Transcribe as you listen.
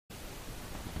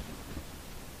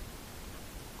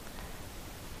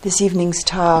This evening's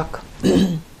talk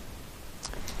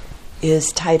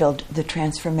is titled The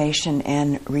Transformation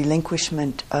and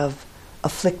Relinquishment of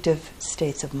Afflictive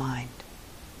States of Mind.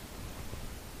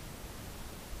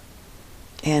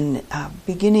 And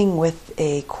beginning with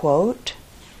a quote,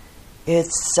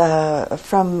 it's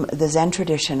from the Zen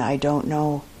tradition. I don't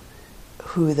know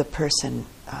who the person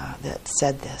that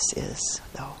said this is,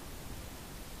 though.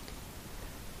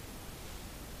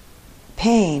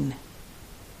 Pain,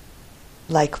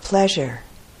 like pleasure,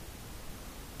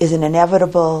 is an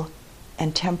inevitable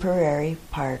and temporary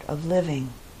part of living.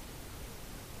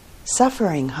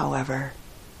 Suffering, however,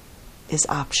 is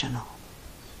optional.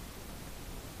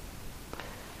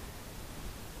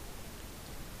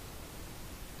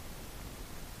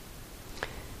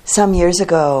 Some years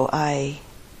ago, I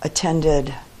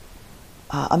attended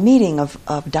a meeting of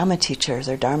Dhamma teachers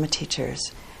or Dharma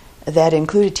teachers that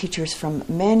included teachers from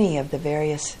many of the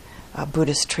various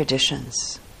Buddhist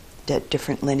traditions,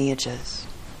 different lineages.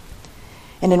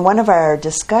 And in one of our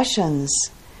discussions,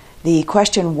 the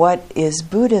question, what is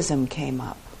Buddhism, came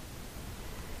up.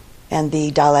 And the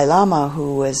Dalai Lama,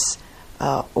 who was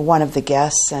one of the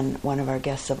guests and one of our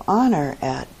guests of honor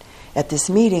at this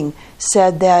meeting,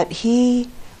 said that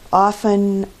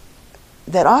often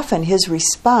his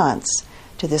response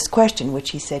to this question,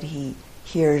 which he said he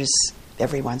hears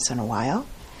every once in a while,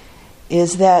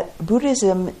 is that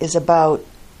Buddhism is about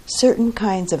certain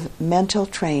kinds of mental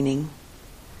training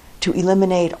to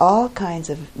eliminate all kinds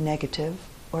of negative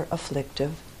or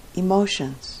afflictive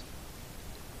emotions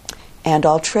and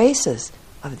all traces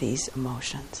of these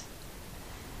emotions.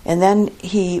 And then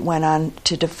he went on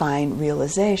to define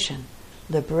realization,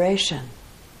 liberation,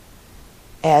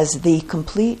 as the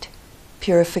complete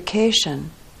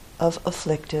purification of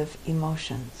afflictive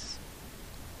emotions.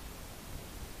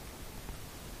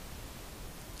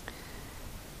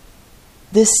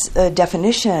 This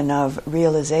definition of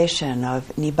realization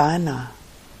of nibbana,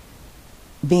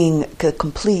 being the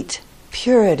complete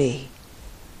purity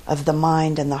of the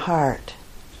mind and the heart,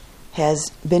 has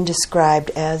been described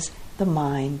as the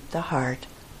mind, the heart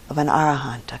of an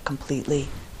arahant, a completely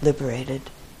liberated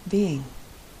being.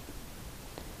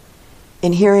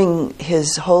 In hearing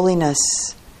His Holiness,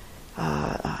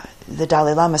 the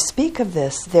Dalai Lama, speak of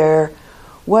this, there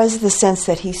was the sense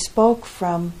that he spoke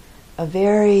from a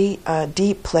very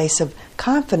deep place of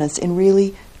confidence in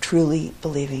really, truly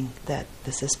believing that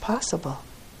this is possible.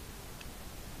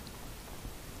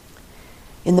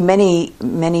 In the many,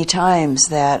 many times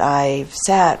that I've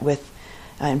sat with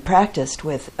and practiced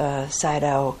with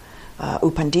Sayadaw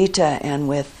U Pandita and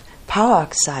with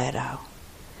Pawak Sayadaw,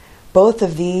 both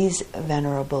of these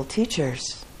venerable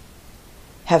teachers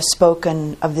have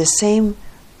spoken of this same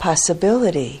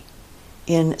possibility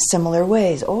in similar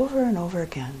ways over and over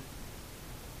again.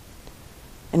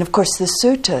 And of course, the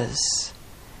suttas,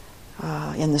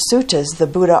 in the suttas, the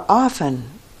Buddha often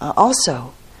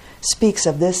also speaks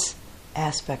of this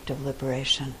aspect of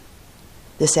liberation,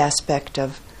 this aspect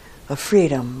of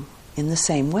freedom in the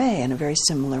same way, in a very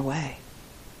similar way.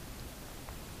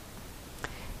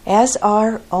 As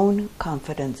our own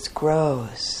confidence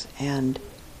grows and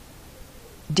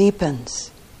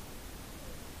deepens,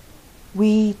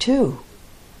 we too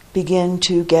begin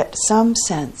to get some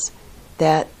sense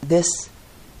that this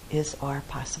is our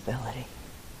possibility.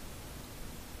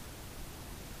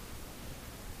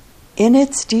 In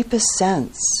its deepest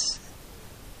sense,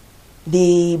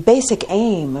 the basic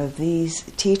aim of these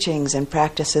teachings and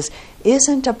practices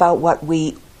isn't about what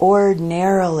we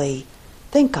ordinarily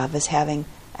think of as having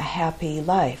a happy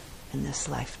life in this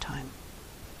lifetime.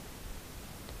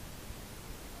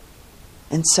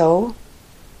 And so,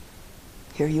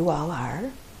 here you all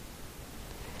are,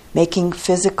 making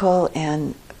physical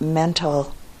and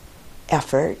mental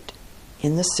effort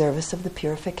in the service of the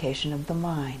purification of the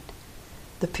mind,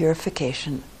 the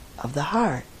purification of the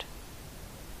heart.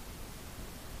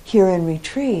 Here in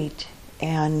retreat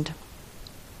and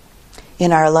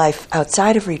in our life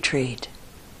outside of retreat,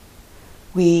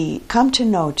 we come to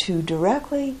know, to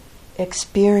directly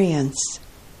experience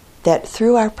that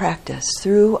through our practice,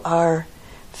 through our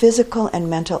physical and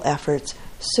mental efforts,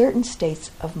 certain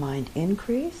states of mind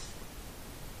increase,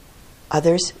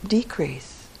 others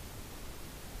decrease.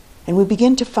 And we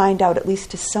begin to find out, at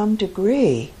least to some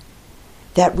degree,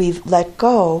 that we've let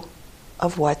go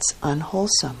of what's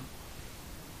unwholesome.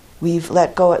 We've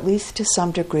let go, at least to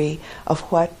some degree, of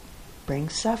what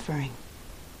brings suffering,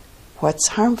 what's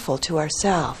harmful to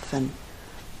ourselves and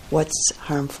what's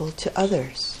harmful to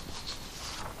others.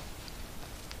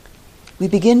 We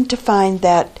begin to find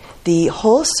that the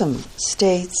wholesome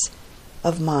states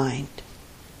of mind,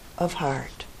 of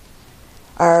heart,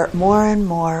 are more and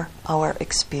more our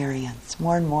experience,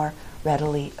 more and more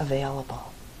readily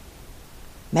available,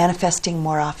 manifesting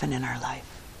more often in our life.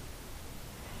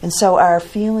 And so our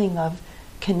feeling of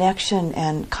connection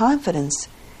and confidence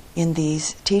in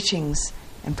these teachings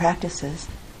and practices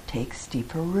takes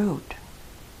deeper root.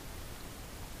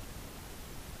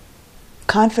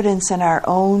 Confidence in our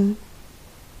own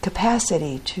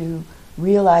capacity to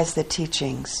realize the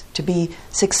teachings, to be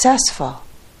successful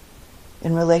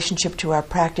in relationship to our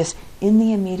practice in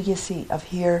the immediacy of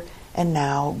here and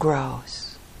now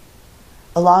grows,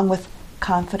 along with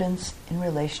confidence in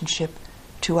relationship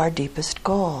to our deepest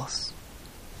goals.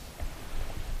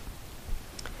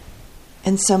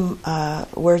 And some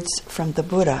words from the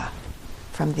Buddha,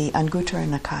 from the Anguttara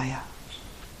Nikaya.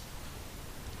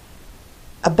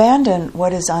 Abandon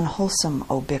what is unwholesome,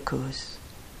 O bhikkhus.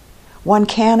 One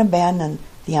can abandon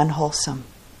the unwholesome.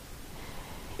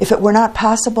 If it were not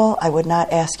possible, I would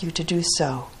not ask you to do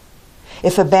so.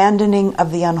 If abandoning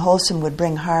of the unwholesome would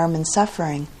bring harm and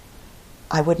suffering,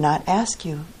 I would not ask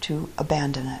you to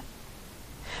abandon it.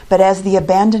 But as the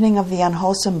abandoning of the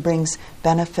unwholesome brings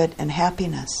benefit and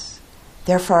happiness,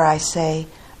 therefore I say,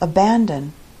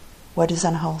 abandon what is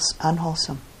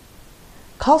unwholesome.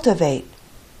 Cultivate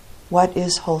what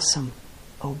is wholesome,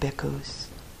 O bhikkhus.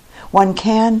 One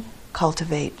can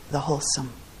cultivate the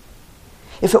wholesome.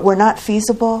 If it were not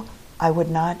feasible, I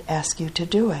would not ask you to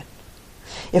do it.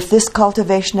 If this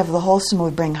cultivation of the wholesome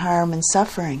would bring harm and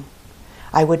suffering,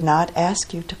 I would not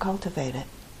ask you to cultivate it.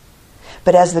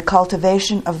 But as the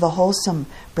cultivation of the wholesome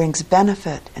brings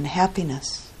benefit and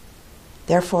happiness,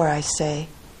 therefore I say,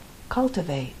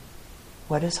 cultivate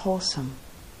what is wholesome.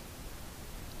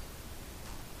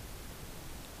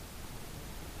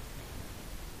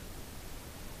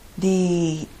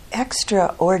 The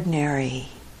extraordinary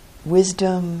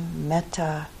wisdom,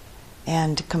 metta,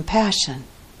 and compassion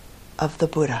of the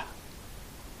Buddha.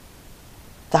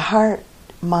 The heart,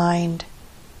 mind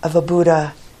of a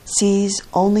Buddha sees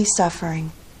only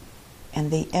suffering and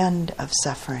the end of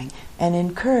suffering, and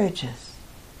encourages,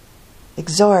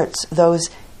 exhorts those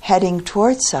heading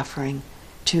towards suffering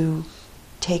to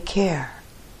take care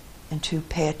and to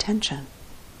pay attention,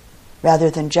 rather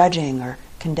than judging or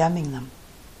condemning them.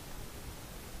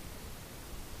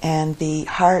 And the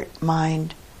heart,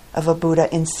 mind of a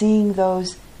Buddha, in seeing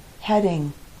those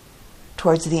heading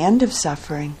towards the end of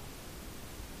suffering,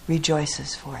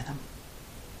 rejoices for them.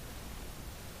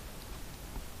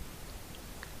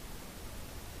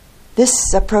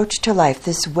 This approach to life,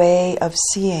 this way of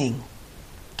seeing,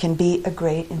 can be a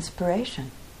great inspiration,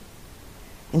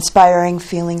 inspiring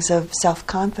feelings of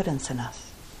self-confidence in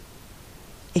us.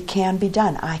 It can be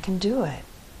done. I can do it.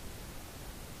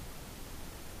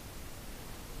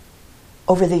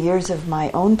 Over the years of my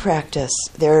own practice,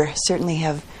 there certainly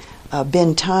have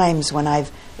been times when I've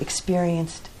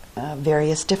experienced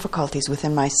various difficulties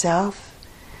within myself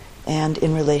and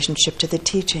in relationship to the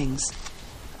teachings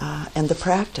and the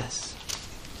practice.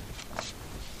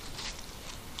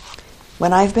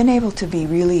 When I've been able to be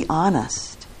really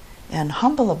honest and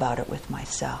humble about it with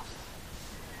myself,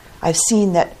 I've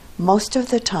seen that most of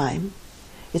the time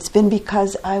it's been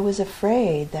because I was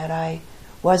afraid that I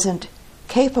wasn't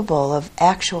capable of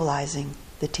actualizing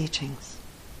the teachings.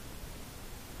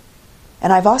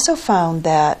 And I've also found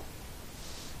that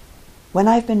when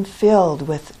I've been filled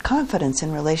with confidence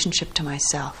in relationship to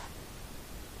myself,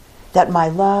 that my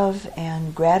love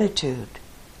and gratitude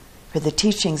for the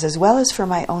teachings as well as for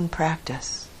my own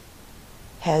practice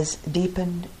has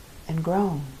deepened and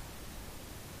grown.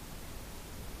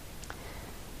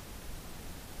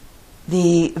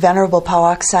 The Venerable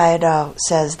Pawak Sayadaw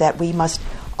says that we must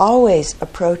always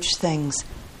approach things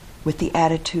with the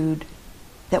attitude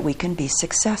that we can be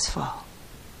successful.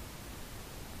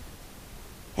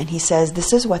 And he says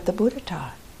this is what the Buddha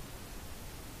taught.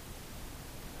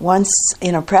 Once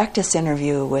in a practice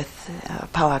interview with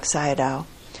Pawak Sayadaw,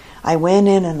 I went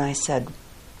in and I said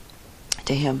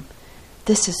to him,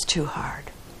 "This is too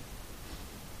hard."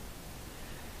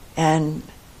 And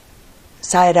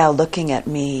Sayadaw, looking at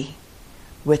me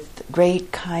with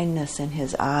great kindness in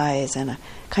his eyes and a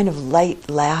kind of light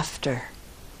laughter,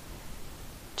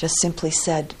 just simply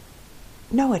said,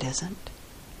 "No, it isn't."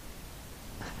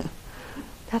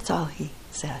 That's all he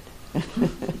said.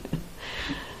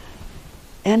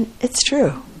 And it's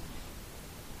true.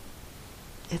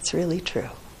 It's really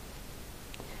true.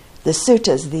 The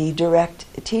suttas, the direct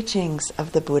teachings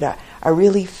of the Buddha, are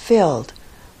really filled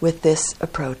with this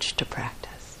approach to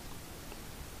practice.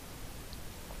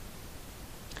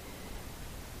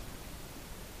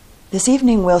 This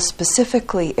evening we'll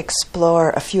specifically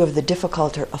explore a few of the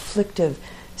difficult or afflictive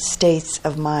states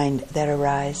of mind that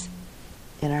arise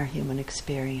in our human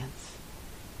experience.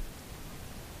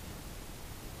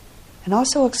 And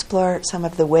also explore some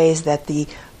of the ways that the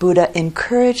Buddha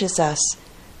encourages us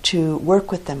to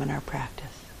work with them in our practice.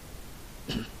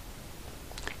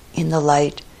 In the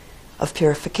light of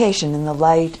purification, in the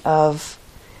light of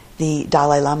the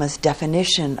Dalai Lama's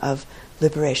definition of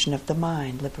liberation of the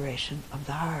mind, liberation of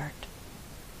the heart.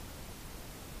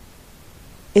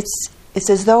 It's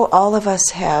as though all of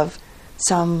us have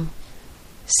some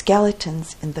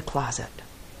skeletons in the closet.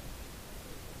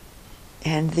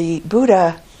 And the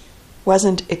Buddha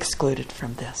wasn't excluded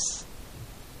from this.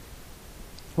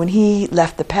 When he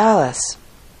left the palace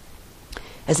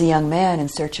as a young man in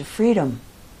search of freedom,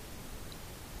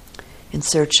 in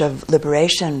search of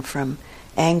liberation from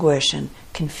anguish and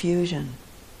confusion,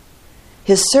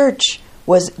 his search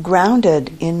was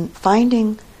grounded in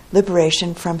finding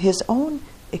liberation from his own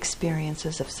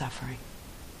experiences of suffering.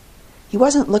 He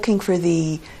wasn't looking for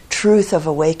the truth of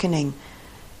awakening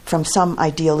from some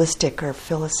idealistic or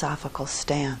philosophical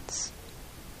stance.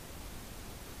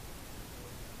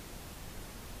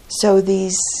 So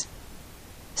these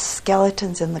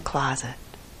skeletons in the closet,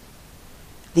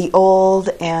 the old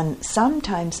and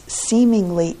sometimes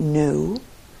seemingly new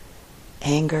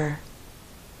anger,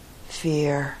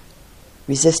 fear,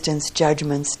 resistance,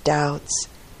 judgments, doubts,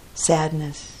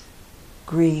 sadness,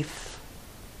 grief,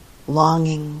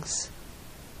 longings,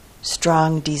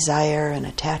 strong desire and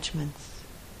attachments,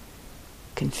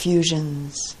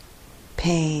 confusions,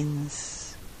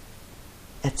 pains,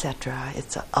 etc.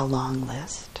 It's a long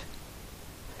list.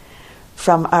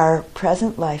 From our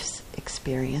present life's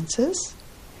experiences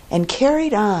and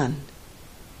carried on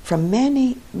from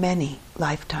many, many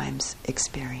lifetimes'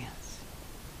 experience.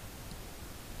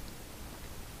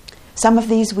 Some of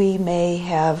these we may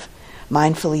have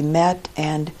mindfully met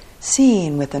and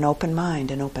seen with an open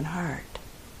mind and open heart.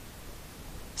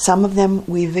 Some of them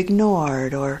we've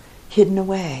ignored or hidden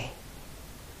away.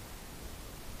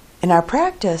 In our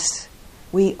practice,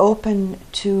 we open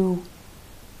to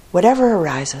whatever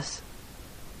arises,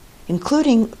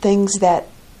 including things that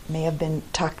may have been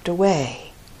tucked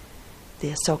away,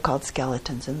 the so-called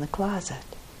skeletons in the closet.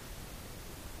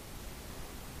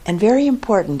 And very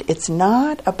important, it's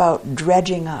not about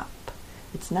dredging up.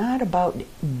 It's not about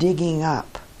digging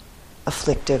up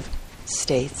afflictive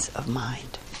states of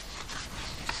mind.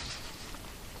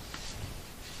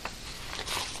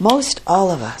 Most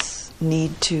all of us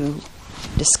need to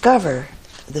discover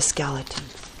the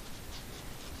skeletons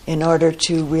in order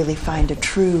to really find a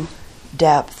true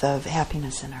depth of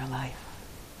happiness in our life.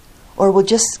 Or we'll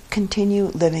just continue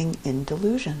living in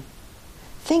delusion,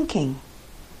 thinking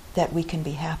that we can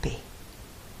be happy,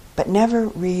 but never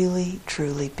really,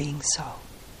 truly being so.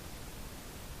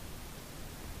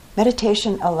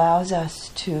 Meditation allows us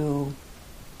to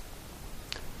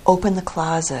open the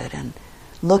closet and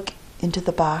look into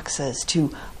the boxes,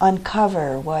 to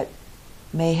uncover what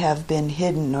may have been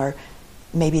hidden, or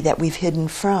maybe that we've hidden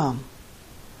from,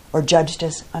 or judged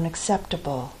as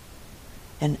unacceptable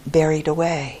and buried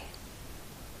away.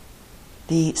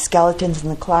 The skeletons in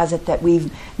the closet that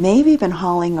we've maybe been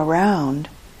hauling around,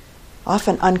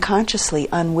 often unconsciously,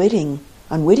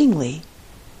 unwittingly,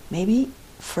 maybe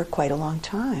for quite a long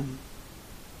time.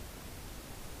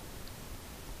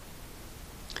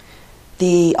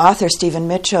 The author Stephen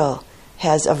Mitchell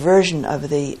has a version of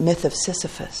the myth of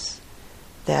Sisyphus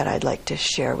that I'd like to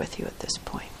share with you at this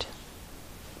point.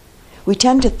 We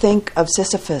tend to think of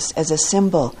Sisyphus as a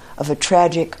symbol of a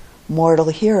tragic mortal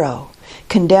hero,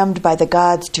 condemned by the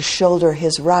gods to shoulder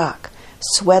his rock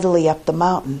sweatily up the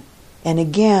mountain, and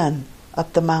again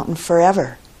up the mountain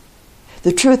forever.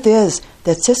 The truth is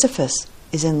that Sisyphus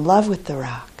is in love with the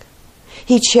rock.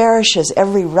 He cherishes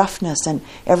every roughness and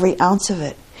every ounce of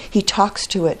it. He talks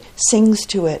to it, sings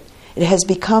to it. It has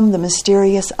become the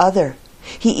mysterious other.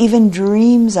 He even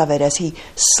dreams of it as he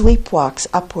sleepwalks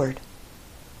upward.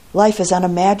 Life is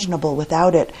unimaginable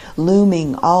without it,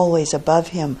 looming always above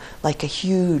him like a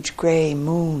huge gray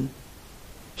moon.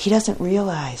 He doesn't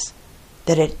realize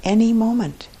that at any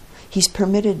moment he's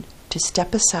permitted to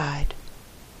step aside,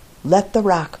 let the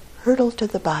rock hurtle to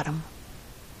the bottom,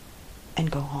 and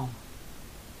go home.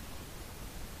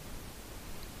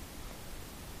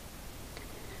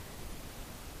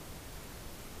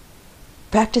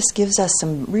 Practice gives us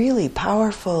some really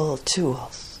powerful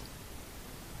tools.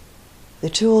 The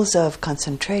tools of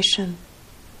concentration,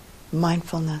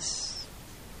 mindfulness,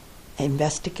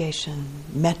 investigation,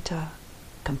 metta,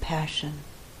 compassion,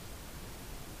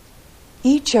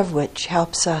 each of which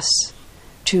helps us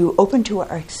to open to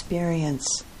our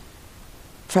experience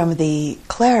from the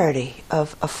clarity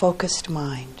of a focused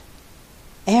mind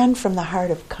and from the heart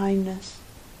of kindness,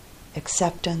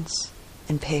 acceptance,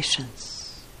 and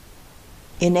patience,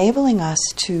 enabling us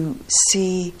to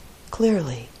see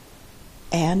clearly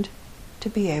and to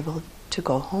be able to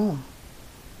go home.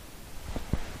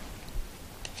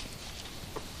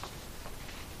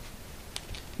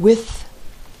 With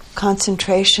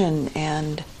concentration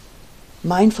and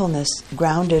mindfulness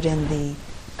grounded in the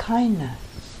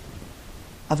kindness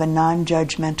of a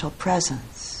non-judgmental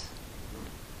presence,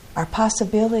 our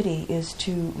possibility is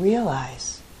to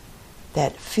realize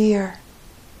that fear,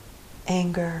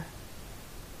 anger,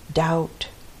 doubt,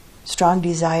 strong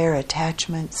desire,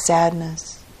 attachment,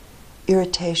 sadness,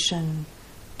 irritation,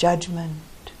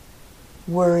 judgment,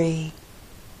 worry,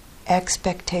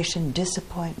 expectation,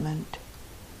 disappointment,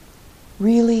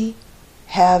 really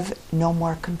have no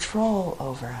more control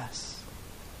over us.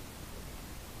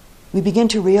 We begin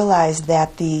to realize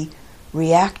that the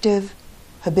reactive,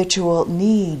 habitual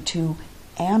need to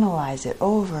analyze it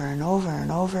over and over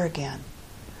and over again,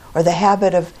 or the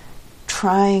habit of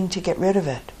trying to get rid of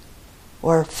it,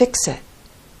 or fix it,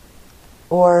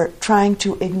 or trying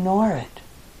to ignore it,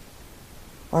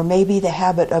 or maybe the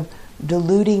habit of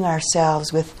deluding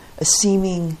ourselves with a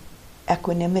seeming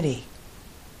equanimity,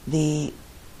 the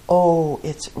 "oh,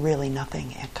 it's really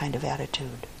nothing" kind of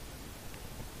attitude.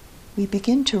 We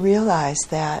begin to realize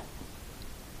that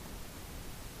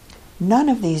none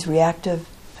of these reactive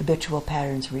habitual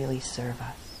patterns really serve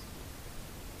us.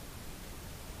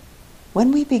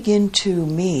 When we begin to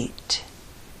meet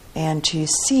and to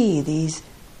see these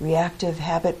reactive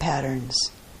habit patterns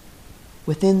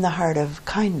within the heart of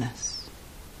kindness,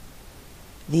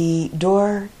 the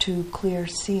door to clear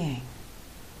seeing,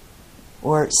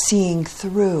 or seeing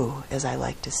through, as I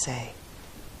like to say,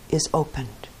 is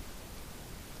opened.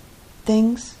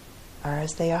 Things are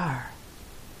as they are.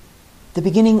 The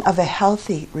beginning of a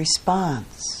healthy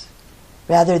response,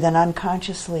 rather than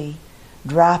unconsciously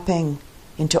dropping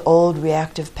into old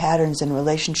reactive patterns in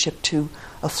relationship to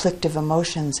afflictive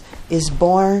emotions, is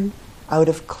born out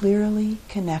of clearly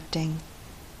connecting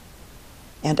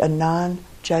and a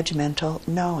non-judgmental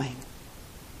knowing.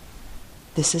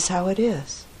 This is how it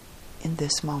is in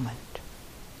this moment.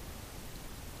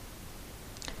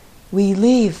 We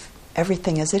leave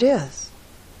everything as it is.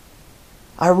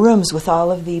 Our rooms with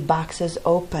all of the boxes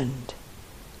opened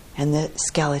and the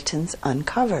skeletons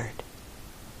uncovered.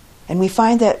 And we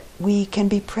find that we can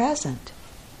be present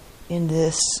in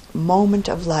this moment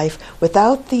of life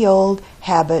without the old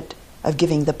habit of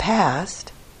giving the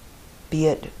past, be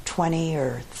it 20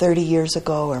 or 30 years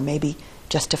ago or maybe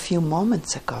just a few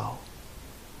moments ago,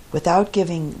 without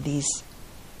giving these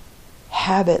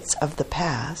habits of the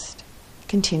past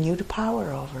continued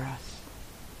power over us.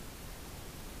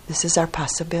 This is our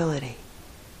possibility.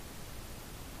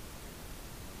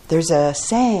 There's a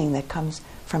saying that comes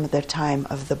from the time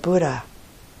of the Buddha.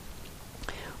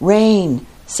 Rain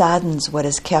soddens what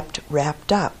is kept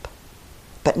wrapped up,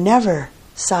 but never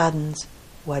soddens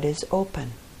what is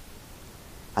open.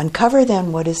 Uncover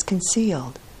then what is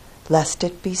concealed, lest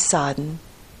it be sodden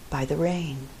by the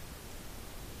rain.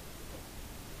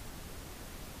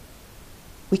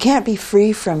 We can't be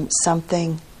free from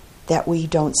something that we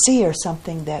don't see or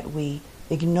something that we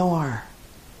ignore.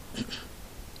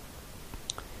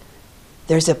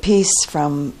 There's a piece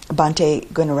from Bhante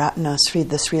Gunaratana,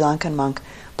 the Sri Lankan monk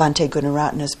Bhante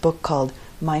Gunaratana's book called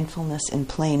Mindfulness in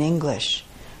Plain English,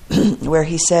 where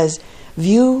he says,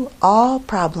 "View all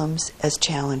problems as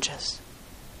challenges.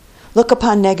 Look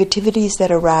upon negativities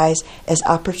that arise as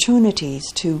opportunities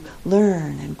to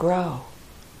learn and grow.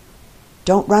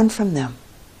 Don't run from them.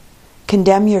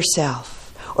 Condemn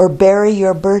yourself or bury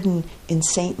your burden in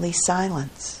saintly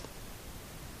silence.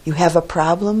 You have a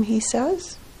problem," he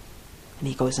says. And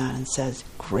he goes on and says,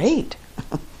 "Great.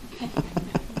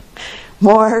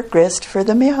 More grist for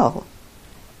the mill.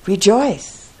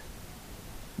 Rejoice.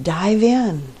 Dive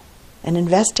in and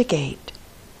investigate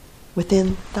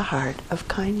within the heart of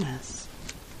kindness."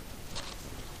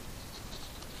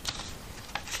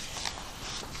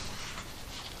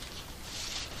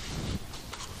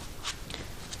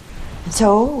 And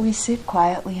so we sit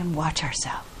quietly and watch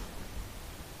ourselves.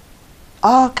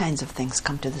 All kinds of things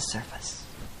come to the surface.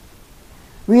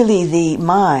 Really, the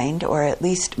mind, or at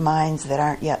least minds that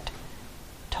aren't yet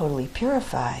totally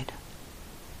purified,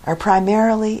 are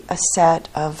primarily a set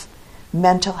of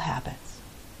mental habits,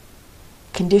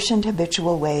 conditioned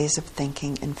habitual ways of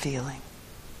thinking and feeling.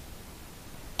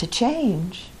 To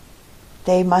change,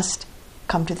 they must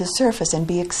come to the surface and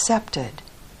be accepted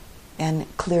and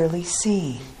clearly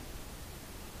seen.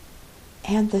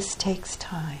 And this takes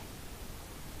time.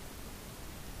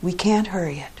 We can't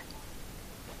hurry it.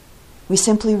 We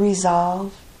simply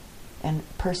resolve and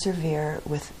persevere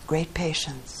with great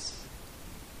patience.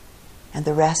 And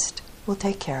the rest will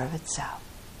take care of itself.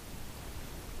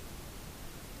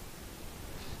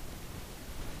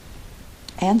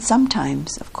 And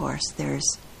sometimes, of course, there's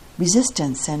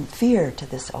resistance and fear to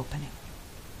this opening.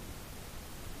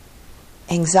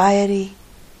 Anxiety,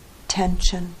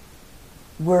 tension,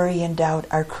 worry, and doubt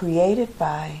are created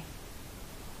by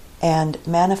and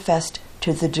manifest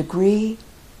to the degree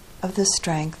of the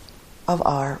strength of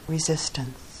our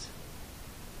resistance.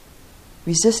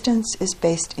 Resistance is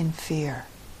based in fear.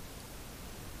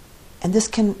 And this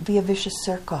can be a vicious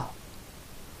circle.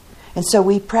 And so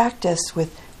we practice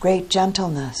with great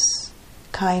gentleness,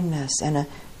 kindness, and a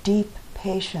deep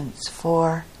patience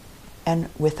for and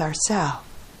with ourselves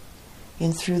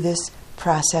in through this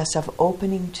process of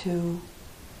opening to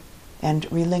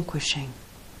and relinquishing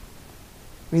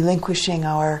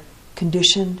our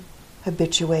conditioned,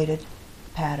 habituated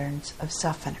patterns of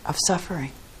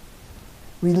suffering,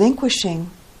 relinquishing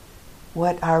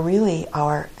what are really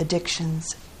our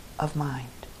addictions of mind.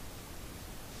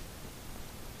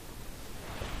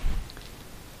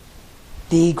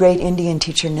 The great Indian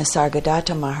teacher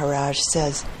Nisargadatta Maharaj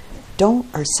said,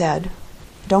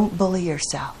 don't bully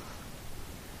yourself.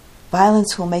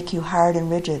 Violence will make you hard and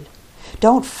rigid.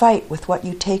 Don't fight with what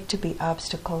you take to be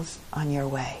obstacles on your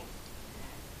way.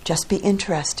 Just be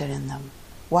interested in them.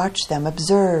 Watch them,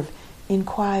 observe,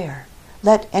 inquire.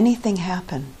 Let anything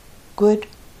happen, good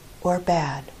or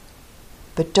bad.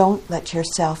 But don't let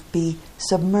yourself be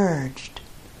submerged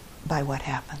by what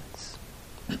happens.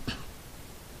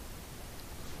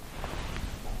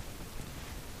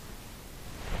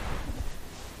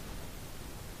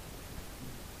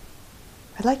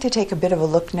 I'd like to take a bit of a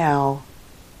look now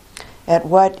at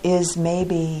what is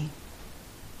maybe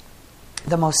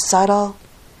the most subtle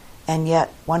and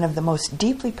yet one of the most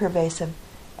deeply pervasive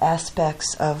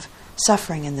aspects of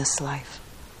suffering in this life,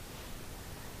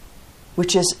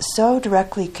 which is so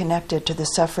directly connected to the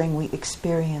suffering we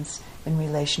experience in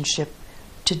relationship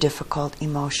to difficult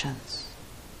emotions.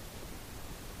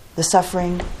 This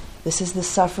is the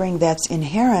suffering that's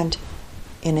inherent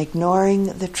in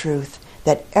ignoring the truth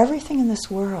that everything in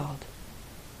this world,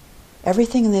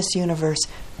 everything in this universe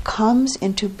comes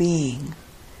into being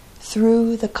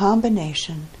through the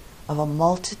combination of a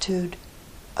multitude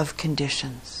of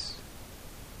conditions.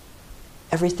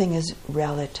 Everything is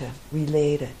relative,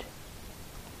 related.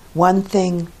 One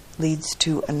thing leads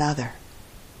to another.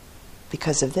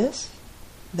 Because of this,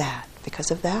 that. Because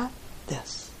of that,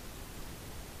 this.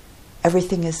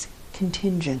 Everything is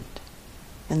contingent,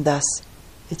 and thus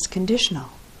it's conditional.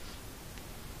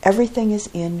 Everything is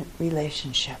in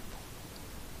relationship.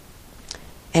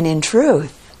 And in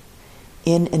truth,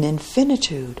 in an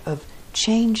infinitude of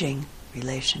changing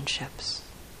relationships,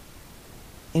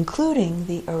 including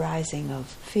the arising of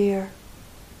fear,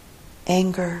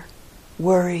 anger,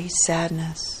 worry,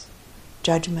 sadness,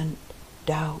 judgment,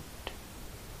 doubt,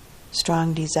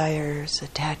 strong desires,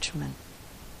 attachment,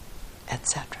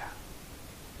 etc.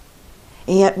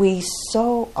 And yet we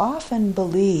so often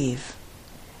believe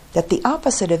that the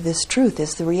opposite of this truth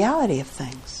is the reality of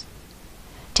things,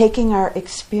 taking our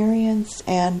experience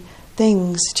and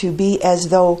things to be as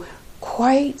though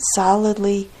quite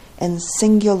solidly and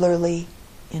singularly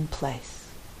in place,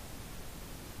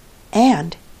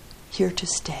 and here to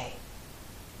stay,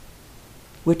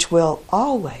 which will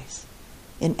always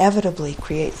inevitably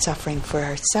create suffering for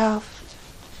ourselves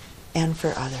and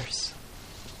for others.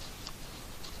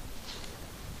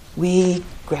 We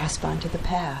grasp onto the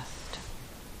past.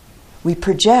 We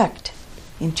project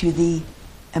into the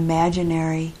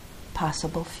imaginary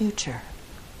possible future,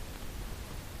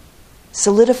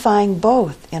 solidifying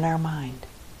both in our mind.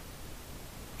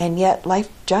 And yet life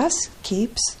just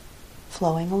keeps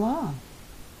flowing along.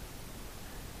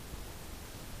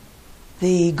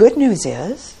 The good news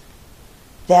is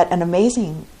that an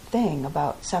amazing thing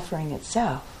about suffering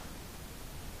itself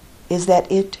is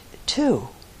that it too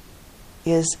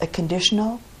is a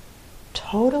conditional,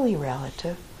 totally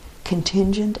relative,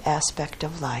 contingent aspect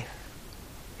of life.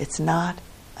 It's not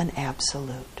an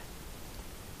absolute.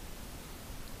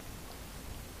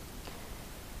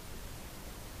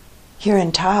 Here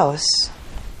in Taos,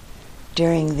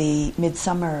 during the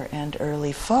midsummer and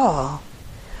early fall,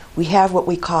 we have what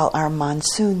we call our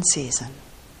monsoon season.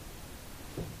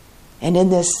 And in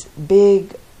this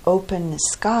big open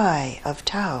sky of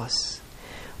Taos,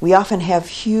 we often have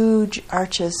huge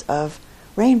arches of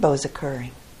rainbows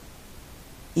occurring,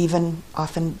 even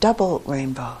often double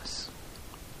rainbows.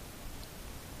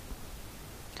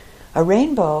 A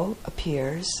rainbow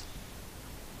appears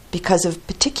because of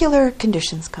particular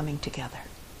conditions coming together.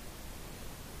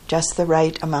 just the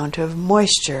right amount of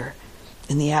moisture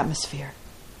in the atmosphere.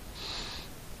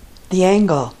 The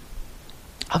angle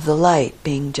of the light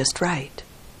being just right.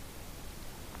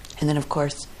 And then, of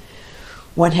course,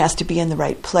 one has to be in the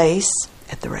right place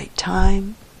at the right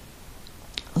time,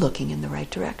 looking in the right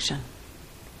direction.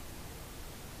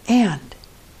 And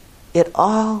it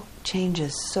all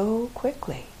changes so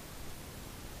quickly.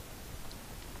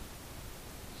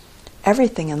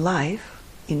 Everything in life,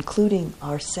 including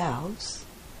ourselves,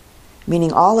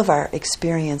 meaning all of our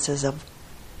experiences of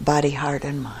body, heart,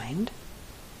 and mind,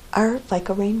 are like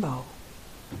a rainbow.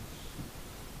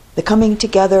 The coming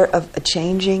together of a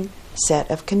changing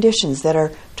set of conditions that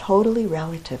are totally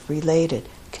relative, related,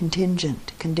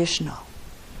 contingent, conditional,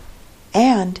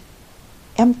 and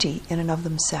empty in and of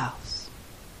themselves.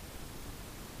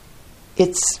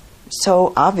 It's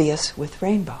so obvious with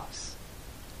rainbows,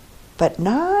 but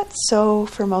not so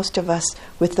for most of us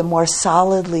with the more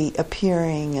solidly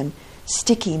appearing and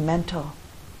sticky mental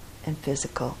and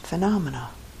physical phenomena.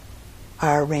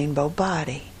 Our rainbow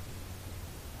body,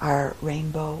 our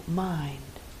rainbow mind,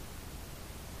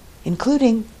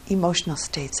 including emotional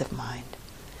states of mind,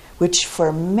 which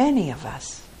for many of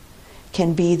us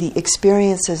can be the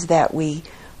experiences that we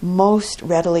most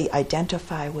readily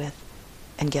identify with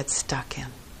and get stuck in.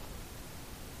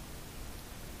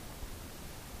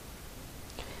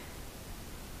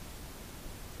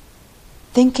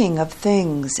 Thinking of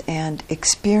things and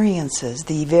experiences,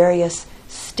 the various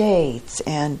states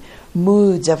and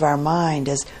moods of our mind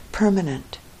as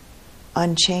permanent,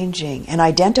 unchanging, and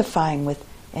identifying with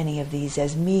any of these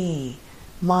as me,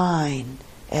 mine,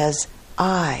 as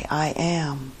I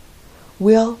am,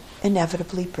 will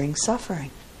inevitably bring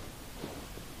suffering.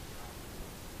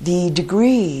 The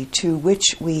degree to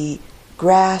which we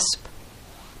grasp,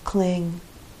 cling,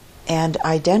 and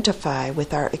identify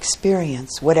with our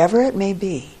experience, whatever it may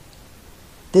be,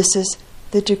 this is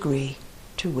the degree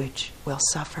to which we'll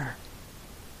suffer.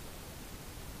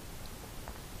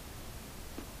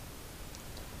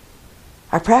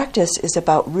 Our practice is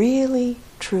about really,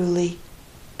 truly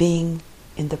being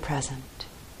in the present.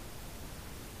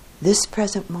 This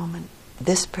present moment,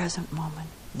 this present moment,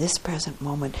 this present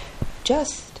moment,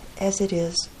 just as it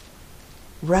is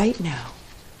right now,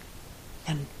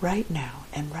 and right now,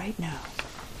 and right now.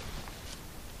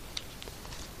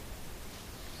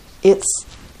 It's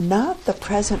not the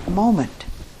present moment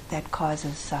that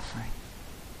causes suffering.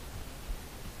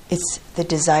 It's the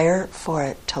desire for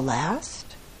it to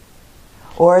last,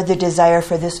 or the desire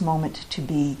for this moment to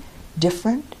be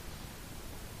different,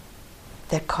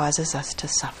 that causes us to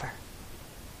suffer.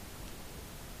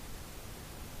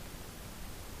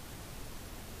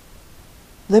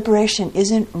 Liberation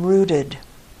isn't rooted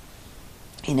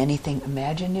in anything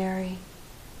imaginary,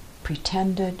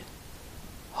 pretended,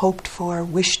 hoped for,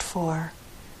 wished for,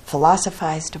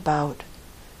 philosophized about,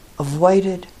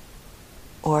 avoided,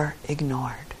 or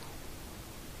ignored.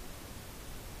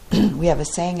 We have a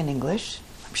saying in English,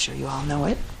 I'm sure you all know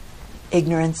it,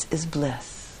 ignorance is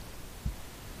bliss.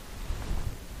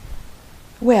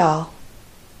 Well,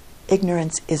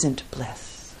 ignorance isn't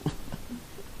bliss.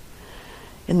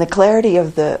 In the clarity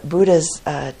of the Buddha's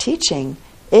teaching,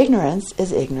 ignorance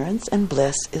is ignorance and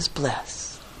bliss is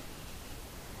bliss.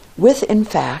 With, in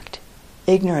fact,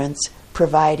 ignorance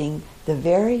providing the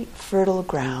very fertile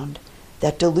ground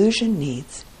that delusion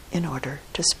needs in order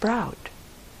to sprout.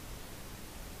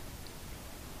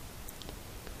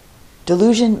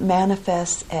 Delusion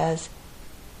manifests as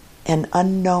an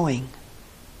unknowing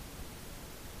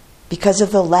because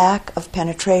of the lack of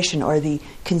penetration or the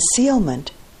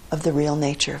concealment of the real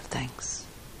nature of things.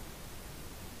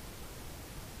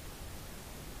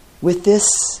 With this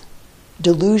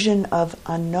delusion of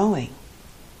unknowing,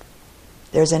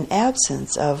 there's an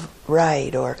absence of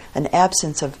right or an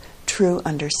absence of true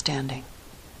understanding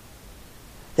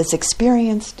that's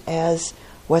experienced as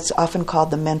what's often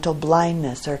called the mental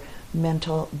blindness or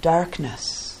mental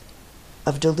darkness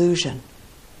of delusion,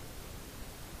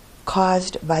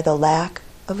 caused by the lack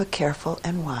of a careful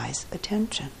and wise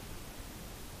attention.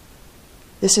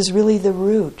 This is really the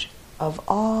root of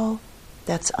all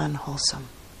that's unwholesome.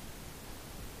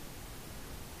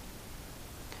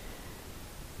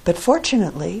 But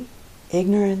fortunately,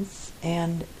 ignorance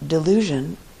and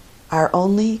delusion are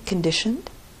only conditioned,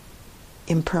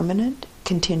 impermanent,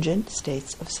 contingent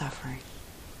states of suffering.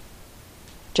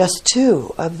 Just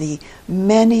two of the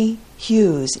many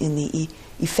hues in the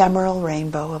ephemeral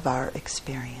rainbow of our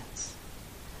experience.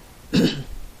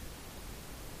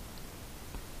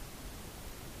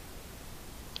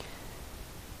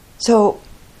 So,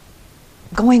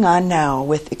 going on now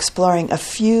with exploring a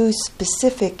few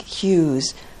specific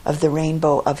hues of the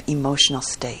rainbow of emotional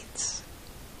states.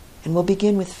 And we'll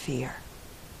begin with fear.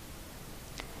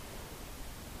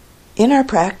 In our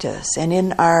practice and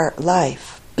in our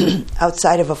life,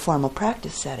 outside of a formal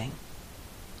practice setting,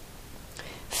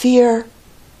 fear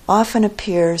often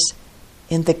appears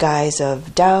in the guise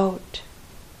of doubt,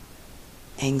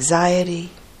 anxiety,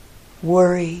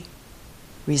 worry,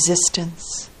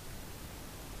 resistance,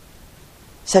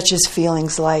 such as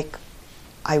feelings like,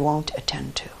 I won't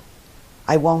attend to,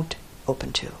 I won't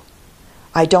open to,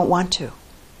 I don't want to,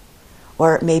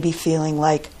 or maybe feeling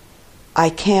like, I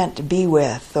can't be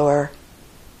with, or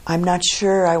I'm not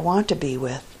sure I want to be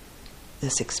with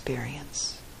this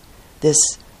experience, this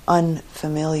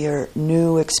unfamiliar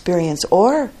new experience,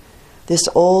 or this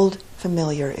old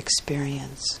familiar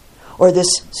experience, or this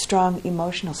strong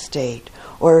emotional state,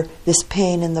 or this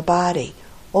pain in the body,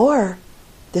 or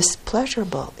this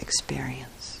pleasurable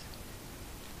experience.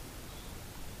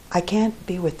 I can't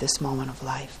be with this moment of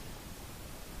life.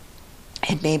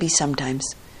 And maybe sometimes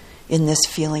in this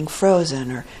feeling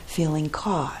frozen or feeling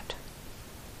caught,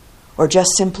 or just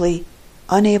simply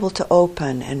unable to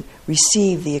open and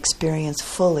receive the experience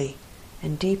fully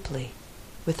and deeply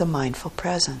with a mindful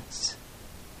presence.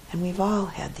 And we've all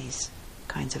had these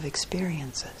kinds of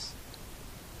experiences.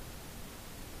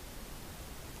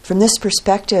 From this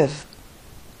perspective,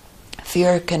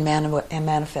 fear can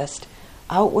manifest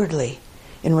outwardly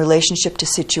in relationship to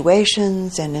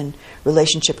situations and in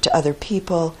relationship to other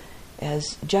people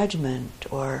as judgment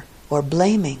or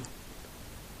blaming,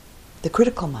 the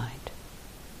critical mind.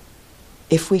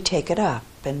 If we take it up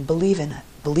and believe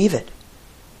it,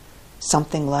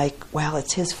 something like, well,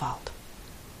 it's his fault,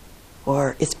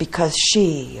 or it's because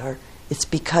she, or it's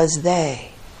because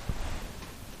they.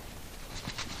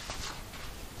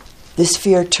 This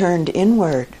fear turned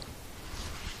inward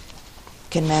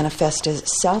can manifest as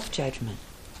self-judgment,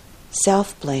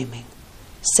 self-blaming,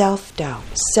 self-doubt,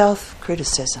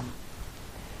 self-criticism,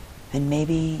 and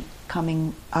maybe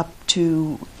coming up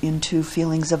into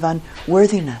feelings of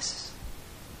unworthiness,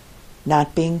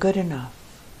 not being good enough,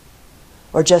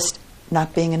 or just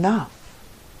not being enough,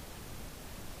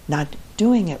 not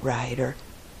doing it right, or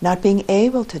not being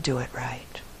able to do it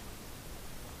right.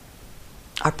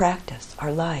 Our practice,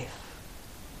 our life,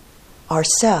 our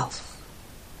self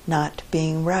not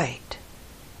being right,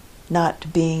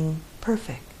 not being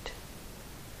perfect,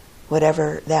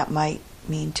 whatever that might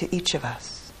mean to each of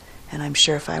us. And I'm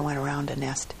sure if I went around and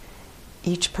asked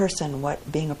each person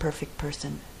what being a perfect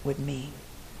person would mean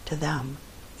to them,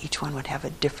 each one would have a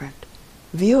different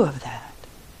view of that.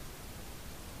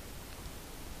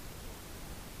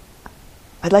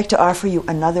 I'd like to offer you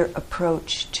another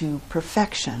approach to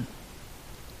perfection,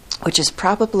 which is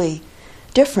probably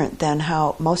different than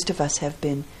how most of us have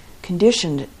been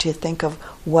conditioned to think of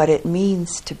what it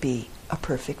means to be a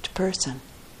perfect person.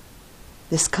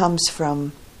 This comes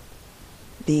from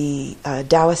the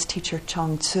Taoist teacher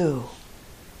Chuang Tzu.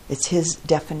 It's his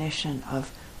definition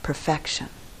of perfection.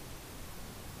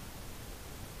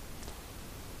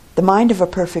 The mind of a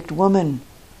perfect woman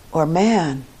or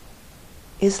man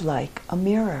is like a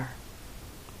mirror.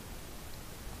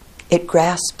 It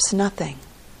grasps nothing.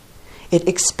 It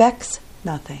expects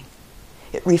nothing.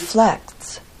 It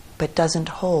reflects but doesn't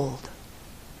hold.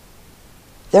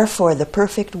 Therefore, the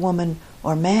perfect woman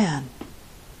or man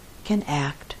can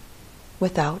act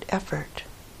without effort.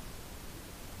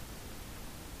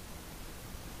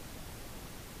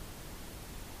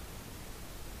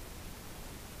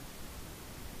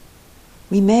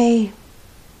 We may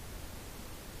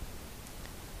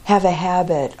have a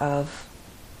habit of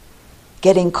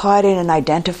getting caught in and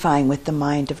identifying with the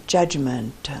mind of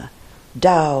judgment,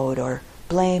 doubt, or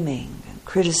blaming, and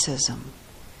criticism,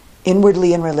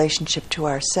 inwardly in relationship to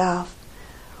ourselves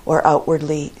or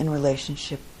outwardly in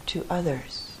relationship to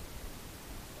others,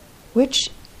 which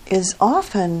is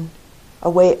often a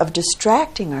way of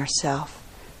distracting ourselves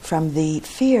from the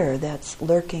fear that's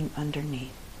lurking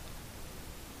underneath.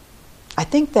 I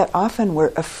think that often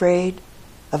we're afraid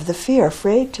of the fear,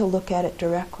 afraid to look at it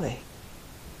directly,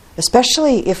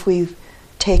 especially if we've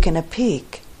taken a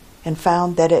peek and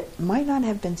found that it might not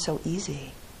have been so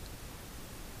easy.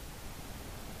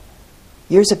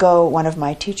 Years ago, one of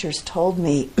my teachers told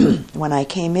me when I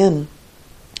came in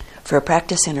for a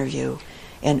practice interview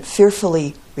and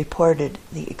fearfully reported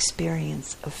the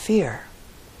experience of fear,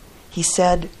 he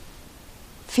said,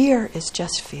 "Fear is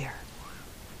just fear."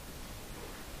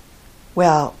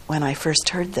 Well, when I first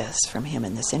heard this from him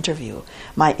in this interview,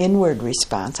 my inward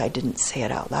response, I didn't say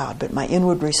it out loud, but my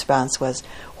inward response was,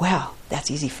 well, that's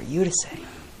easy for you to say.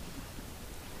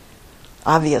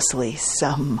 Obviously,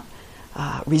 some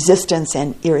resistance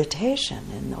and irritation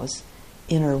in those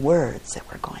inner words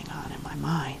that were going on in my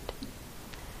mind.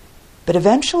 But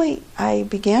eventually I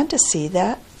began to see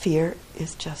that fear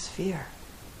is just fear.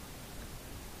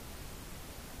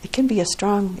 It can be a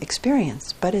strong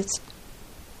experience, but it's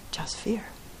just fear.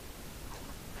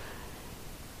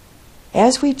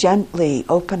 As we gently,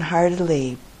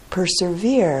 open-heartedly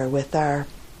persevere with our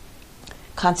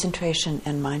concentration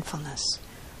and mindfulness,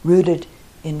 rooted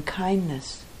in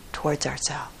kindness towards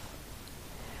ourselves,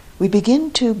 we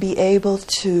begin to be able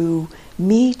to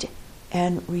meet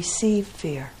and receive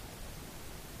fear,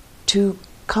 to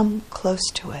come close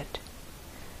to it,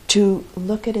 to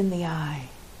look it in the eye,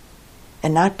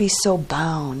 and not be so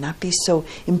bound, not be so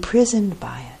imprisoned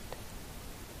by it,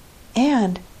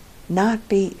 and not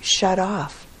be shut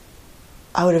off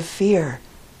out of fear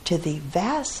to the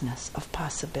vastness of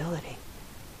possibility.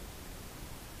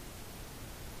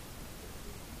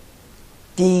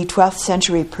 The 12th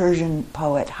century Persian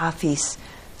poet Hafiz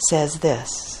says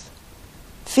this: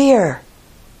 "Fear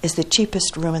is the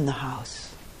cheapest room in the house.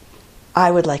 I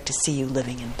would like to see you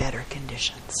living in better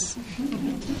conditions."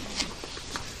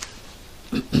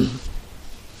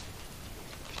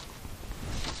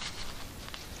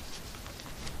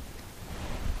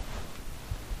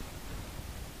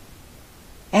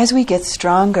 As we get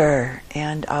stronger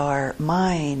and our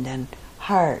mind and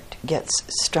heart gets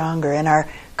stronger and our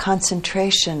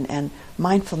concentration and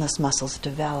mindfulness muscles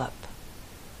develop,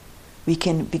 we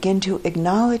can begin to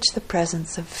acknowledge the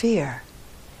presence of fear,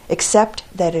 accept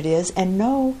that it is, and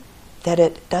know that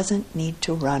it doesn't need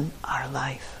to run our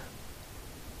life.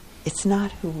 It's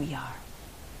not who we are.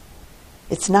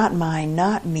 It's not mine,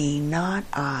 not me, not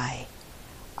I.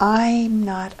 I'm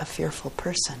not a fearful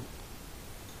person.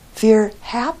 Fear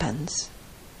happens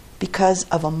because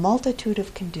of a multitude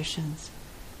of conditions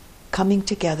coming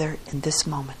together in this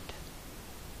moment.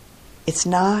 It's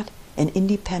not an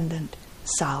independent,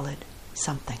 solid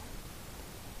something.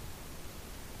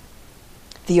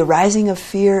 The arising of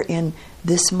fear in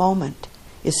this moment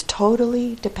is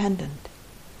totally dependent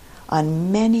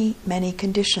on many, many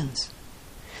conditions,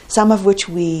 some of which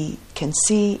we can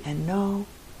see and know,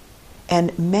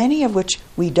 and many of which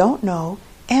we don't know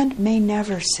and may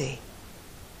never see.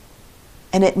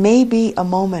 And it may be a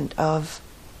moment of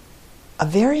a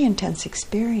very intense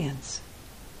experience.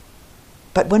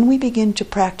 But when we begin to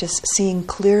practice seeing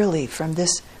clearly from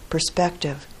this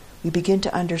perspective, we begin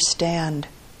to understand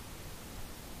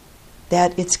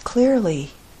that it's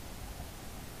clearly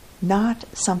not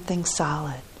something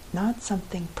solid, not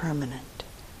something permanent.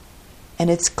 And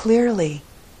it's clearly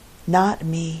not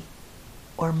me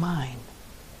or mine.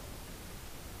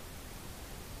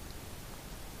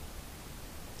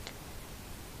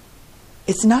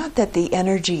 It's not that the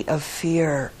energy of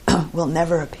fear will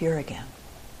never appear again.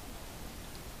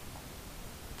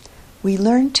 We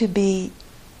learn to be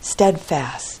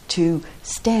steadfast, to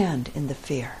stand in the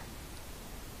fear.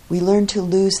 We learn to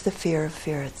lose the fear of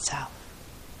fear itself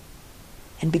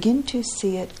and begin to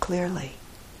see it clearly,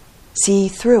 see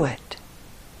through it,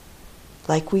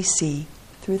 like we see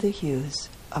through the hues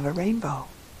of a rainbow.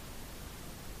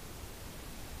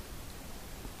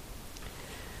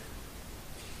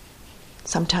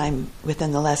 Sometime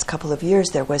within the last couple of years,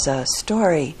 there was a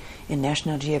story in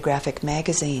National Geographic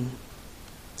magazine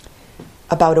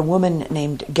about a woman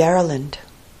named Gerlinde,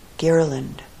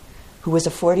 who is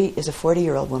a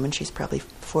 40-year-old woman. She's probably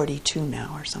 42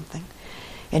 now or something.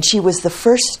 And she was the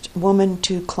first woman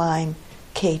to climb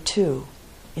K2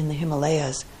 in the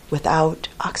Himalayas without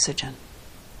oxygen.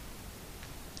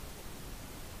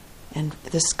 And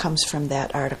this comes from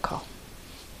that article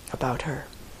about her.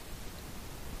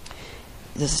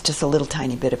 This is just a little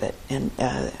tiny bit of it. And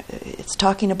it's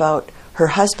talking about her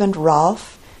husband,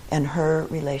 Rolf, and her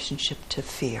relationship to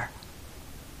fear.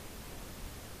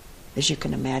 As you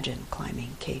can imagine,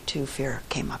 climbing K2, fear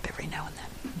came up every now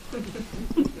and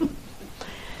then.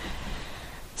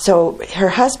 So her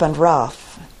husband,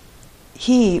 Rolf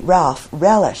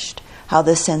relished how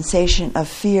the sensation of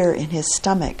fear in his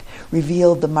stomach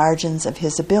revealed the margins of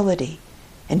his ability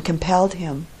and compelled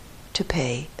him to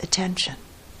pay attention.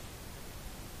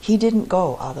 He didn't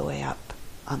go all the way up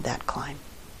on that climb.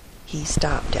 He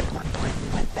stopped at one point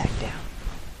and went back down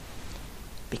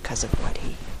because of what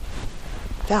he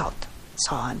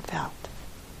saw and felt,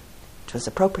 which was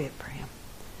appropriate for him.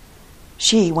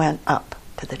 She went up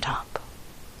to the top.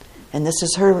 And this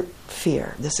is her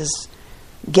fear.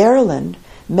 Gerlinde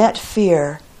met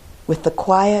fear with the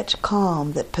quiet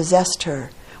calm that possessed her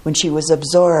when she was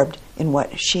absorbed in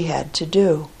what she had to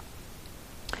do,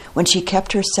 when she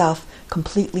kept herself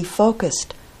completely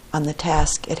focused on the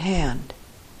task at hand.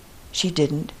 She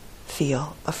didn't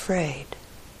feel afraid.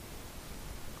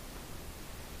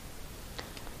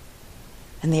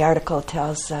 And the article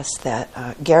tells us that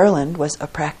Gerland was a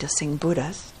practicing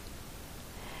Buddhist.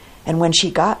 And when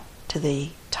she got to the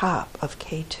top of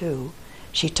K2,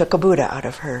 she took a Buddha out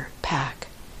of her pack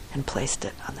and placed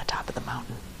it on the top of the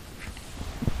mountain.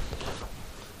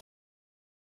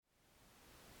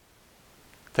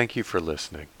 Thank you for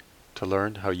listening. To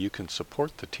learn how you can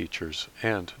support the teachers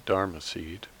and Dharma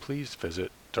Seed, please visit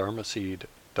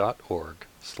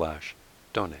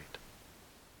dharmaseed.org/donate.